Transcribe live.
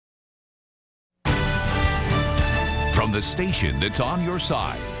on the station that's on your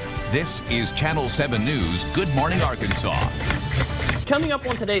side. This is Channel 7 News Good Morning Arkansas. Coming up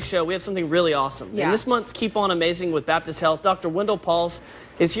on today's show, we have something really awesome. Yeah. In this month's Keep On Amazing with Baptist Health, Dr. Wendell Pahls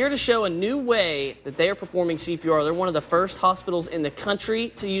is here to show a new way that they are performing CPR. They're one of the first hospitals in the country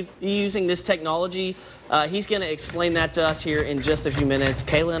to be using this technology. He's going to explain that to us here in just a few minutes.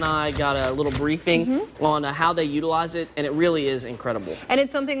 Kayla and I got a little briefing on how they utilize it, and it really is incredible. And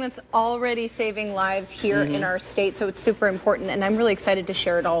it's something that's already saving lives here in our state, so it's super important, and I'm really excited to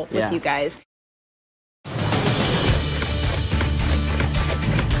share it all with you guys.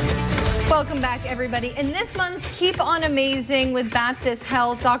 Welcome back, everybody. In this month's Keep On Amazing with Baptist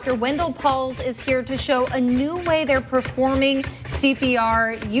Health, Dr. Wendell Pahls is here to show a new way they're performing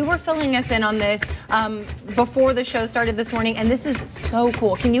CPR. You were filling us in on this before the show started this morning, and this is so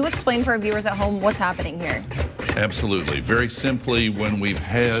cool. Can you explain for our viewers at home what's happening here? Absolutely. Very simply, when we've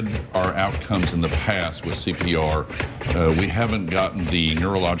had our outcomes in the past with CPR, we haven't gotten the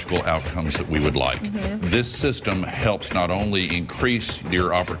neurological outcomes that we would like. This system helps not only increase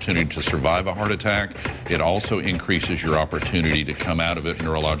your opportunity to survive a heart attack, it also increases your opportunity to come out of it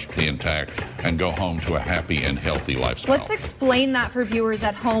neurologically intact and go home to a happy and healthy lifestyle. Let's explain that for viewers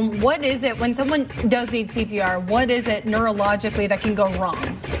at home. What is it when someone does need CPR? What is it neurologically that can go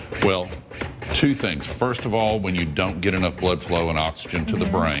wrong? Well, two things. First of all, when you don't get enough blood flow and oxygen to the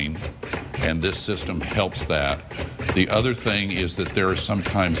brain, and this system helps that. The other thing is that there is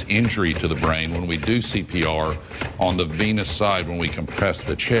sometimes injury to the brain. When we do CPR, on the venous side, when we compress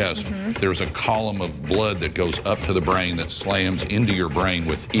the chest, there's a column of blood that goes up to the brain that slams into your brain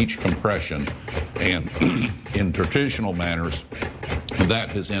with each compression. And in traditional manners, that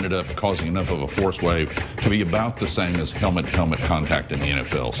has ended up causing enough of a force wave to be about the same as helmet-to-helmet contact in the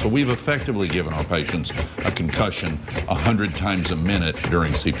NFL. So we've effectively given our patients a concussion 100 times a minute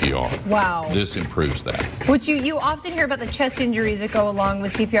during CPR. Wow. This improves that. Which you often hear about the chest injuries that go along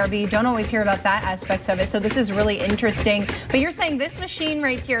with CPR, but you don't always hear about that aspects of it. So this is really interesting. But you're saying this machine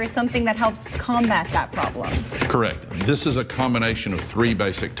right here is something that helps combat that problem. Correct. This is a combination of three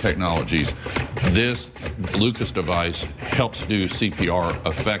basic technologies. This Lucas device helps do CPR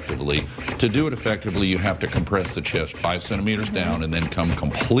effectively. To do it effectively, you have to compress the chest 5 centimeters down and then come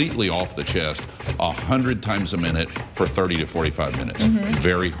completely off the chest 100 times a minute for 30 to 45 minutes.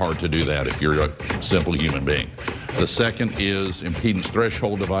 Very hard to do that if you're a simple human being. The second is impedance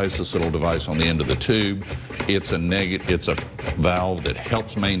threshold device, this little device on the end of the tube. It's a valve that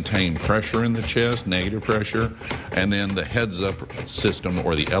helps maintain pressure in the chest, negative pressure. And then the heads-up system,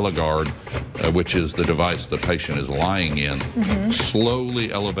 or the EleGuard, which is the device the patient is lying in,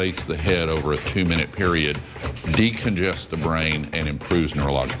 slowly elevates the head over a 2-minute period, decongests the brain, and improves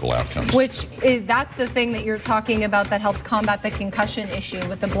neurological outcomes. That's the thing that you're talking about that helps combat the concussion issue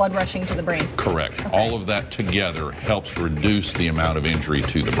with the blood rushing to the brain. Correct. Okay. All of that together helps reduce the amount of injury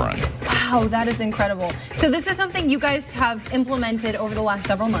to the brain. Wow, that is incredible. So this is something you guys have implemented over the last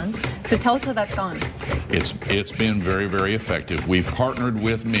several months. So tell us how that's gone. It's been very, very effective. We've partnered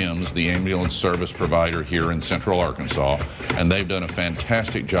with MIMS, the ambulance service provider here in Central Arkansas, and they've done a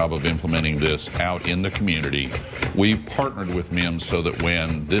fantastic job of implementing this out in the community. We've partnered with MIMS so that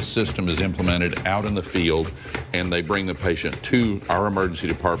when this system is implemented out in the field and they bring the patient to our emergency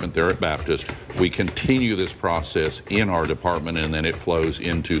department there at Baptist, we continue this process in our department and then it flows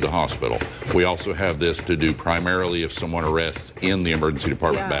into the hospital. We also have this to do primarily if someone arrests in the emergency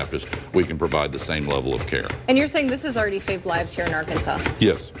department Baptist, we can provide the same level of care. And you're saying this has already saved lives here in Arkansas?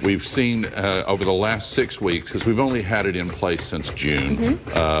 Yes. We've seen over the last 6 weeks, because we've only had it in place since June,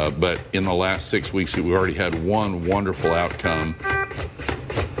 but in the last 6 weeks we've already had one wonderful outcome.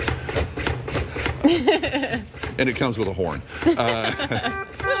 And it comes with a horn.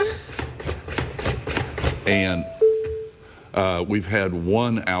 And we've had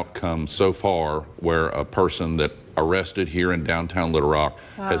one outcome so far where a person that arrested here in downtown Little Rock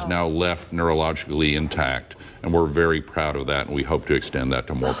has now left neurologically intact. And we're very proud of that, and we hope to extend that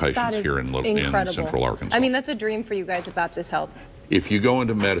to more patients here in Central Arkansas. I mean, that's a dream for you guys at Baptist Health. If you go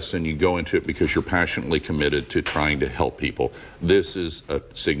into medicine, you go into it because you're passionately committed to trying to help people. This is a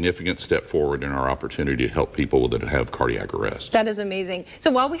significant step forward in our opportunity to help people that have cardiac arrest. That is amazing. So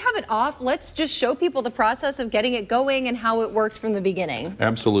while we have it off, let's just show people the process of getting it going and how it works from the beginning.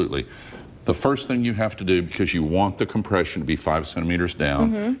 Absolutely. The first thing you have to do, because you want the compression to be 5 centimeters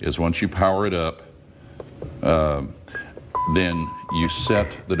down, is once you power it up, then you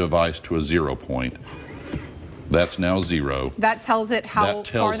set the device to a 0 point. That's now 0. That tells it how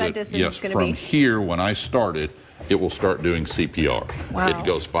far that distance is going to be. From here, when I start it, it will start doing CPR. Wow. It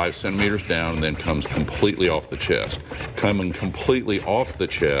goes 5 centimeters down and then comes completely off the chest. Coming completely off the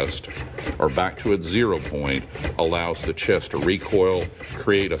chest or back to its 0 point allows the chest to recoil,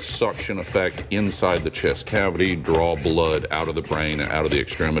 create a suction effect inside the chest cavity, draw blood out of the brain and out of the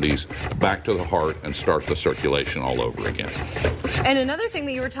extremities, back to the heart, and start the circulation all over again. And another thing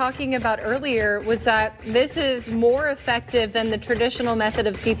that you were talking about earlier was that this is more effective than the traditional method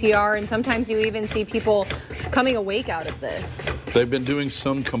of CPR, and sometimes you even see people coming awake out of this. They've been doing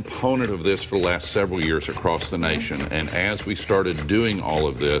some component of this for the last several years across the nation, and as we started doing all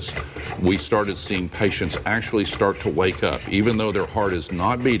of this, we started seeing patients actually start to wake up. Even though their heart is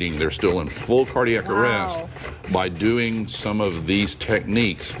not beating, they're still in full cardiac arrest. By doing some of these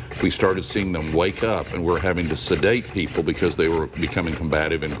techniques, we started seeing them wake up, and we're having to sedate people because they were becoming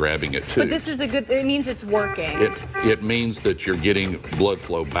combative and grabbing at tubes. But this is it means it's working. It means that you're getting blood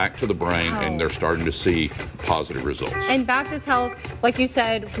flow back to the brain, and they're starting to see positive results. And Baptist Health, like you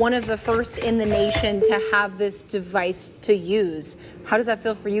said, one of the first in the nation to have this device to use. How does that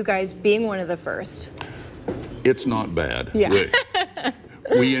feel for you guys being one of the first? It's not bad. Yeah.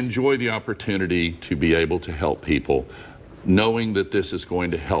 We enjoy the opportunity to be able to help people. Knowing that this is going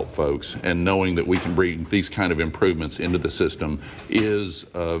to help folks and knowing that we can bring these kind of improvements into the system is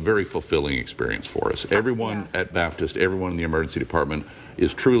a very fulfilling experience for us. Everyone at Baptist, everyone in the emergency department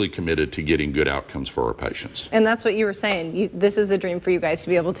is truly committed to getting good outcomes for our patients. And that's what you were saying. This is a dream for you guys to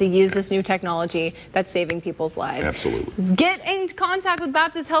be able to use this new technology that's saving people's lives. Absolutely. Get in contact with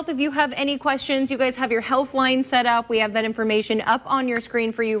Baptist Health if you have any questions. You guys have your health line set up. We have that information up on your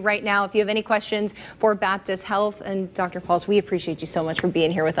screen for you right now. If you have any questions for Baptist Health, and Dr. Pahls, we appreciate you so much for being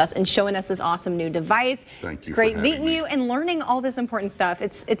here with us and showing us this awesome new device. Thank you. It's great meeting you and learning all this important stuff.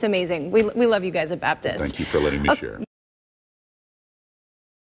 It's amazing. We love you guys at Baptist. Thank you for letting me share.